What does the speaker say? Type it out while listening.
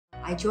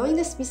I joined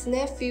the Smith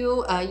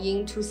Nephew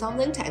in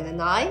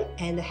 2009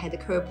 and had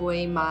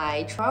celebrated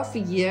my 12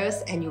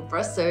 years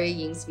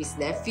anniversary in Smith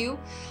Nephew.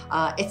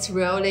 It's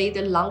really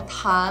the long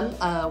time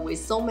with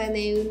so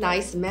many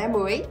nice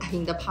memories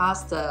in the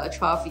past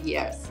 12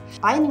 years.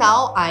 By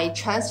now, I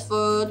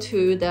transferred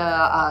to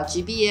the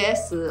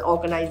GBS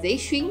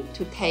organization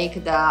to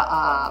take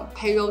the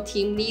payroll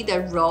team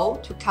leader role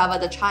to cover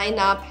the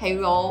China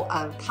payroll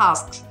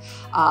tasks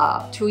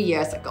 2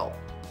 years ago.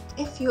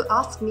 If you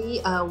ask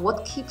me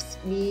what keeps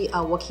me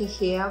working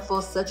here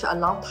for such a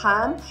long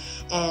time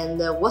and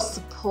what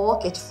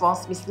support get from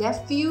Smith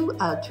Nephew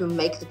to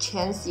make the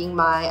change in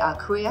my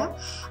career,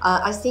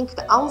 I think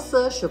the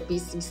answer should be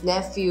Smith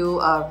Nephew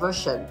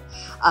version.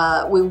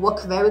 We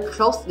work very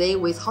closely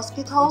with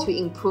hospitals to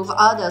improve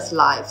others'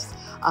 lives.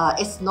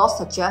 It's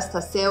not just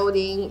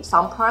selling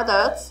some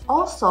products.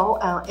 Also,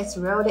 it's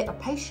really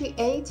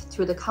appreciate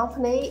to the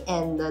company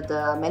and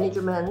the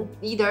management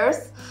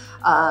leaders.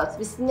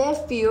 Smith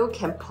Nephew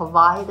can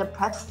provide a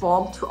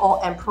platform to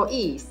all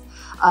employees.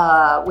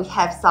 We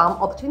have some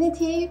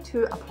opportunity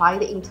to apply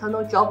the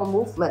internal job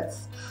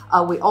movements.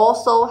 We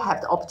also have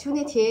the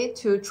opportunity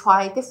to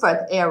try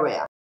different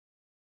areas.